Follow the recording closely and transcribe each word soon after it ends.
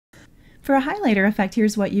For a highlighter effect,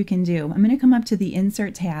 here's what you can do. I'm going to come up to the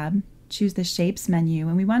Insert tab, choose the Shapes menu,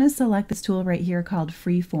 and we want to select this tool right here called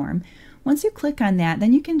Freeform. Once you click on that,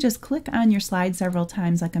 then you can just click on your slide several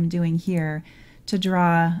times like I'm doing here to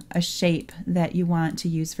draw a shape that you want to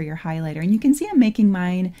use for your highlighter. And you can see I'm making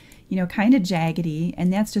mine, kind of jaggedy,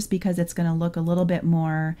 and that's just because it's going to look a little bit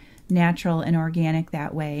more natural and organic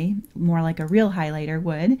that way, more like a real highlighter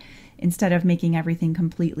would, instead of making everything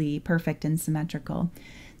completely perfect and symmetrical.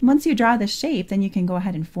 Once you draw the shape, then you can go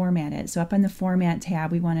ahead and format it. So up on the Format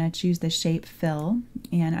tab, we want to choose the Shape Fill,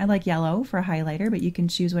 and I like yellow for a highlighter, but you can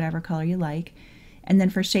choose whatever color you like. And then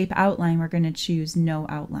for Shape Outline, we're going to choose No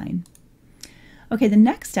Outline. Okay, the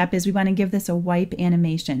next step is we want to give this a wipe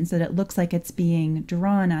animation so that it looks like it's being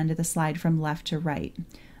drawn onto the slide from left to right.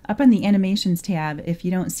 Up on the Animations tab, if you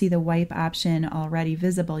don't see the wipe option already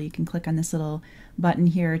visible, you can click on this little button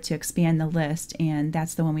here to expand the list, and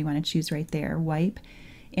that's the one we want to choose right there, Wipe.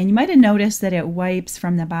 And you might have noticed that it wipes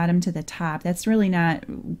from the bottom to the top. That's really not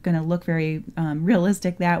going to look very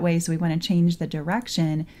realistic that way, so we want to change the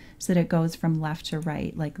direction so that it goes from left to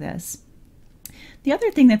right like this. The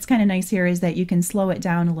other thing that's kind of nice here is that you can slow it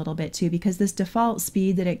down a little bit too, because this default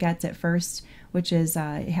speed that it gets at first, which is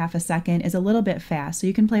half a second, is a little bit fast. So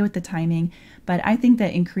you can play with the timing, but I think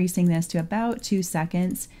that increasing this to about 2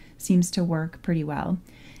 seconds seems to work pretty well.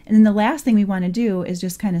 And then the last thing we want to do is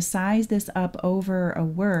just kind of size this up over a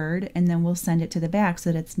word, and then we'll send it to the back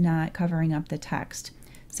so that it's not covering up the text.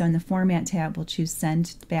 So in the Format tab, we'll choose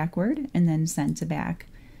Send Backward and then Send to Back.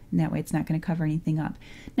 And that way it's not going to cover anything up.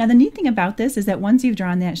 Now the neat thing about this is that once you've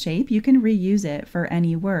drawn that shape, you can reuse it for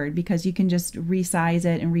any word because you can just resize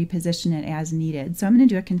it and reposition it as needed. So I'm going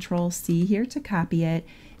to do a Control-C here to copy it,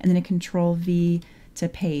 and then a Control-V to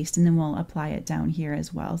paste, and then we'll apply it down here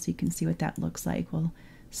as well so you can see what that looks like. We'll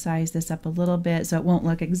size this up a little bit so it won't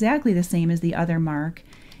look exactly the same as the other mark,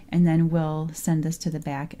 and then we'll send this to the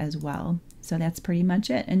back as well. So that's pretty much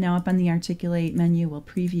it. And now up on the Articulate menu, we'll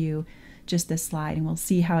preview just this slide, and we'll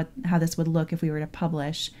see how this would look if we were to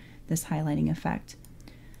publish this highlighting effect.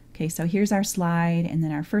 Okay, so here's our slide, and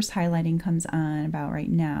then our first highlighting comes on about right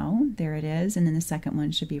now. There it is, and then the second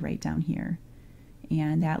one should be right down here.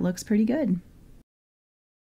 And that looks pretty good.